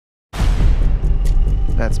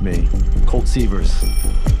That's me, Colt Sievers.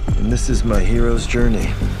 And this is my hero's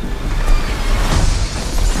journey.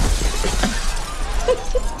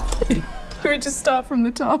 Should we just start from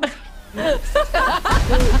the top?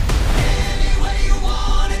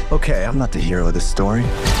 Okay, I'm not the hero of this story.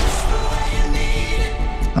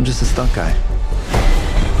 I'm just a stunt guy.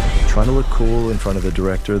 Trying to look cool in front of the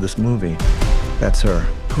director of this movie. That's her,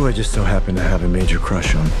 who I just so happen to have a major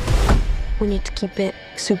crush on. We need to keep it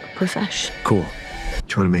super profesh. Cool.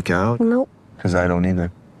 Do you want to make out? Nope. Because I don't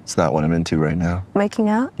either. It's not what I'm into right now. Making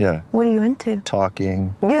out? Yeah. What are you into?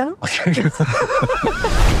 Talking. Yeah.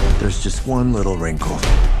 There's just one little wrinkle.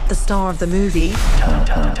 The star of the movie,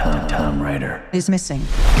 Tom Ryder. is missing.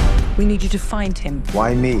 We need you to find him.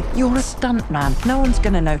 Why me? You're a stuntman. No one's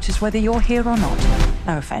going to notice whether you're here or not.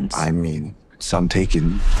 No offense. I mean, some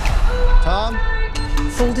taken. Tom?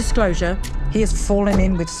 Full disclosure, he has fallen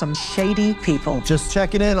in with some shady people. Just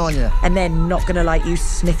checking in on you. And they're not going to like you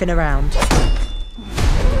sniffing around.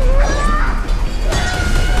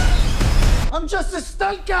 I'm just a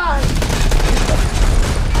stunt guy!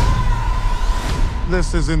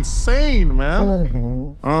 This is insane,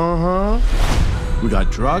 man. We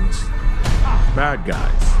got drugs, bad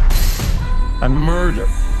guys, and murder.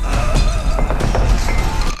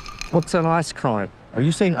 What's an ice crime? Are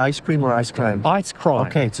you saying ice cream or ice crime? Ice crime.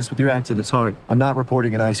 Okay, it's just with your accent, it's hard. I'm not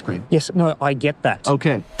reporting an ice cream. Yes, no, I get that.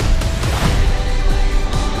 Okay.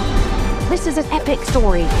 This is an epic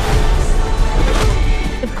story.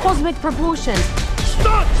 Of cosmic proportions.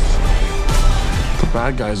 The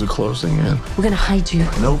bad guys are closing in. We're gonna hide you.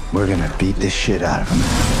 Nope. We're gonna beat this shit out of him.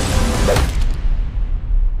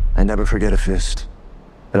 I never forget a fist.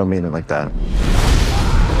 I don't mean it like that.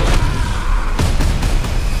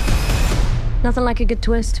 Nothing like a good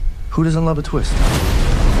twist. Who doesn't love a twist?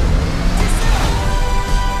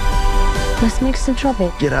 Let's make some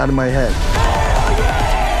trouble. Get out of my head.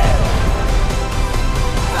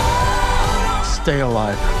 Stay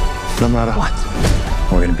alive. No matter what.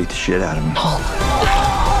 We're gonna beat the shit out of him. I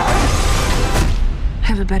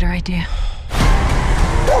have a better idea.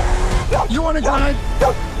 You wanna die?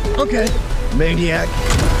 Okay. Maniac.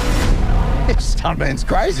 This stuntman's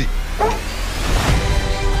crazy.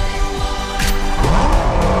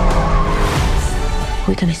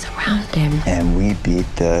 We're gonna surround him. And we beat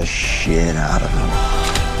the shit out of him.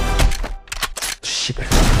 Shit.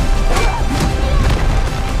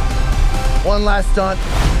 One last stunt.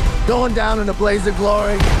 Going down in a blaze of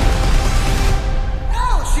glory.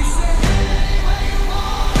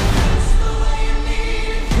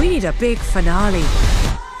 We need a big finale.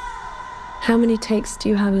 How many takes do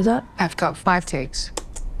you have of that? I've got 5 takes.